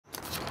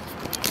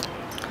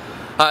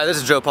Hi, this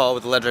is Joe Paul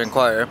with the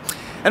Ledger-Enquirer,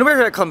 and we're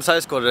here at Columbus High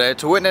School today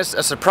to witness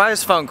a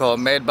surprise phone call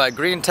made by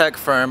green tech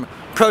firm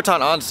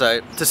Proton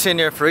Onsite to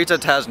senior Farita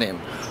Tasnim,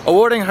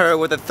 awarding her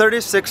with a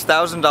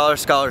 $36,000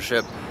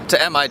 scholarship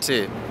to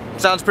MIT.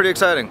 Sounds pretty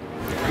exciting.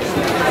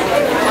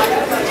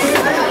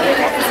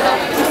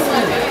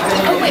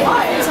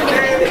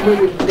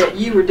 That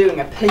you were doing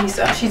a piece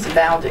of, she's a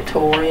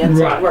valedictorian,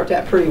 so it worked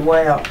out pretty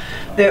well,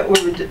 that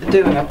we were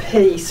doing a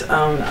piece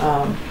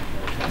on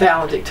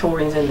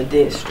valedictorians in the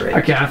district.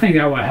 Okay, I think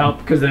that will help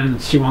because then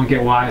she won't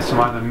get wise to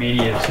why the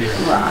media is here.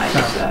 Right.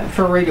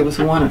 So Farita was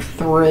one of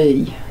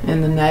 3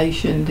 in the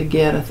nation to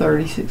get a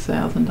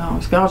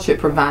 $36,000 scholarship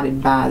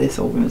provided by this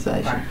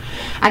organization. Right.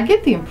 I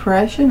get the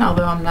impression,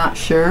 although I'm not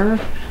sure,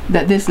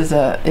 that this is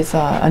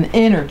an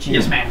energy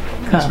company.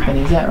 Yes, ma'am.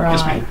 Is that right?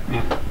 Yes, ma'am.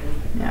 Yeah.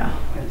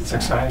 Yeah. It's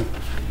exciting.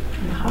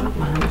 The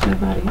hotline, there's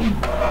nobody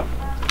on.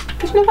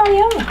 There's nobody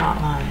on the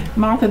hotline.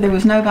 Martha, there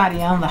was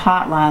nobody on the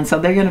hotline, so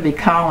they're going to be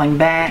calling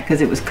back because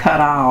it was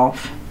cut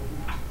off.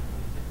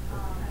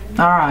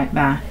 All right,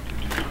 bye.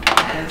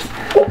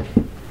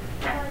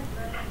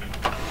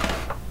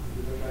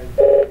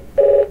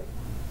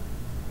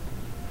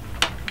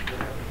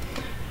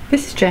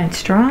 This is Jane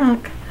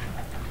Strunk.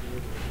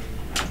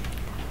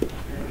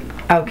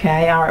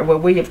 Okay, all right. Well,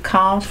 we have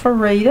called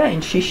Farita,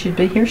 and she should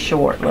be here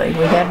shortly.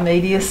 We have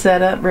media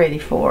set up ready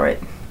for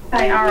it.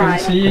 Hey, all right.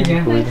 Good to see you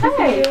again.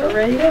 Hey,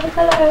 Farita.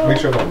 Hello. Make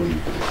sure that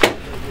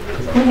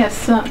we have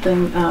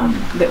something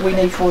that we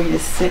need for you to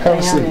sit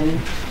down and.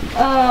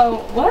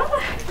 Oh, what?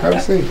 have a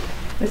seat.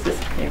 This is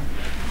here.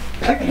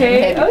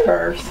 Okay. Heavy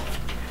purse.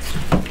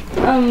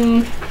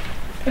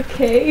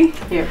 Okay.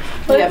 Here.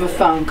 We have a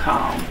phone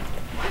call.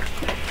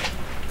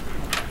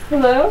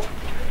 Hello?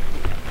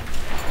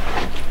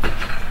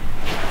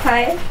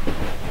 Hi.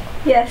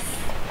 Yes.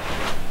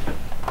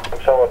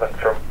 I'm Sullivan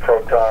from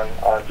Proton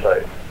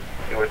Onsite.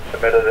 You had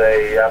submitted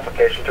a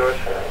application to us?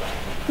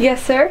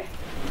 Yes, sir.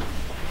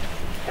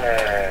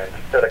 And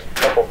just had a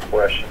couple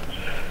questions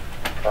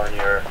on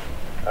your,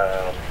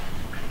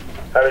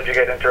 how did you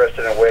get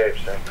interested in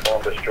waves in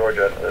Columbus,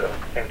 Georgia? There don't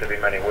seem to be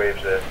many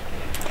waves there.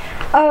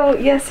 Oh,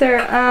 yes, sir.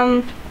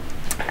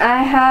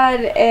 I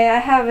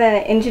have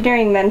an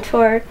engineering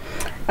mentor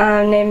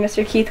named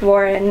Mr. Keith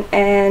Warren,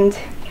 and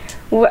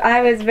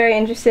I was very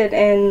interested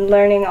in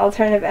learning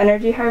alternative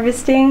energy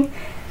harvesting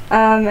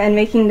and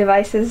making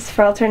devices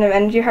for alternative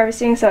energy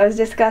harvesting, so I was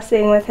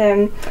discussing with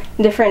him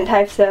different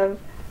types of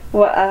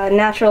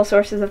natural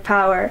sources of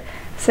power.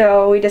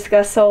 So we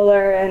discussed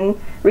solar and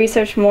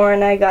researched more,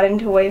 and I got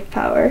into wave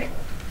power.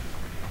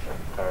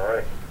 All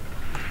right.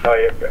 No,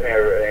 you're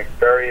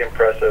very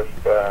impressive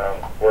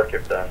work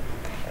you've done,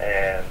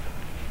 and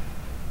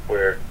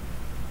we're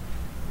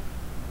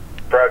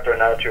proud to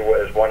announce you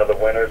as one of the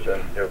winners,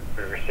 and you'll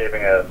be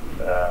receiving a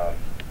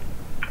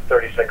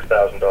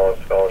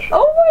 $36,000 scholarship.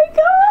 Oh my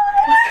god!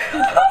 Oh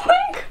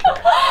my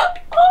god!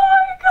 Oh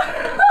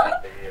my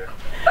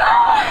god!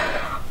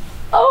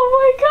 Oh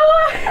my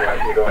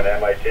god! You're going to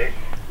MIT?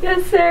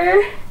 Yes,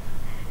 sir.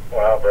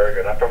 Wow, very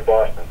good. I'm from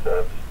Boston,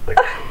 so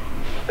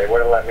they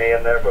wouldn't let me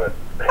in there, but.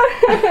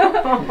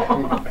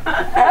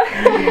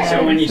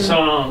 So when you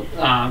saw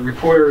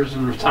reporters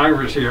and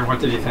photographers here, what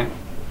did you think?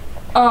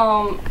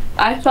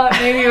 I thought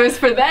maybe it was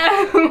for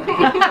them.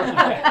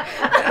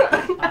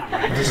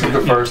 This is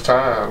the first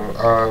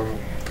time.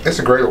 It's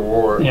a great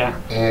award. Yeah.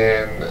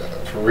 And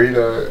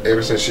Farita,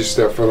 ever since she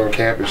stepped foot on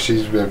campus,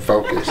 she's been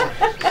focused.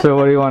 So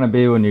what do you want to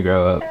be when you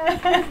grow up?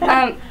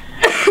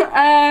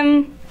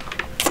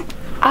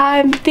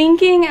 I'm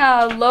thinking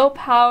low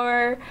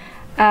power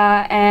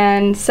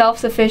and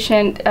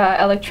self-sufficient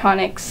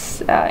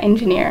electronics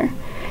engineer.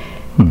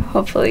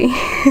 Hopefully.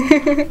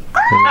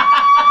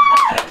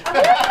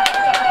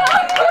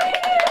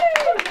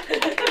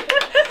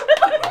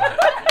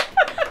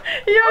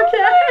 You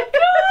okay?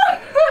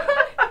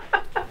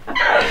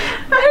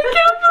 I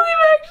can't believe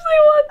I actually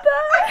want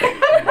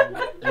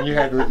that. And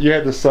you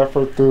had to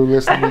suffer through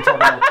listening to me talk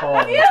about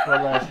cars for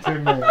the last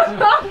 10 minutes. Oh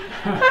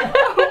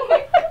my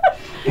god.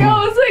 I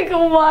was like,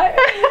 what?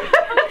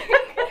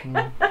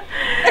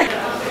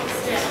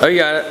 Oh, you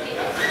got it.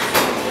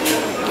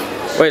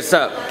 Wait,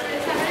 stop.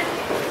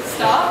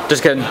 Stop?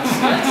 Just kidding.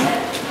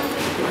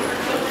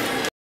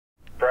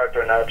 Proud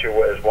to announce you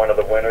as one of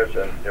the winners,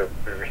 and you'll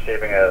be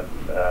receiving a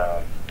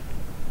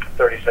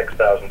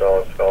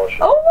 $36,000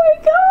 scholarship. Oh my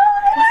god!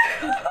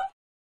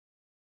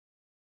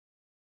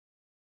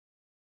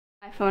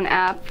 iPhone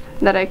app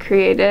that I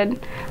created.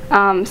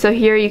 So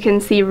here you can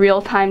see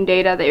real-time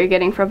data that you're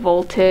getting for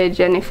voltage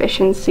and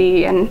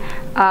efficiency and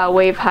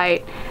wave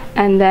height.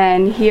 And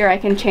then here I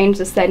can change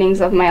the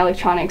settings of my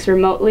electronics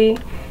remotely.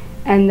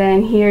 And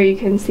then here you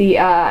can see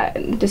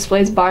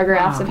displays bar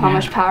graphs of how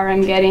much power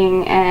I'm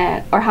getting,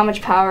 or how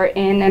much power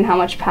in and how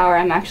much power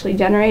I'm actually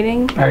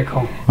generating. Very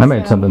cool. I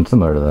made something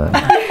similar to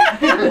that.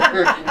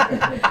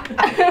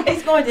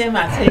 He's going to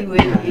MIT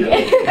with you.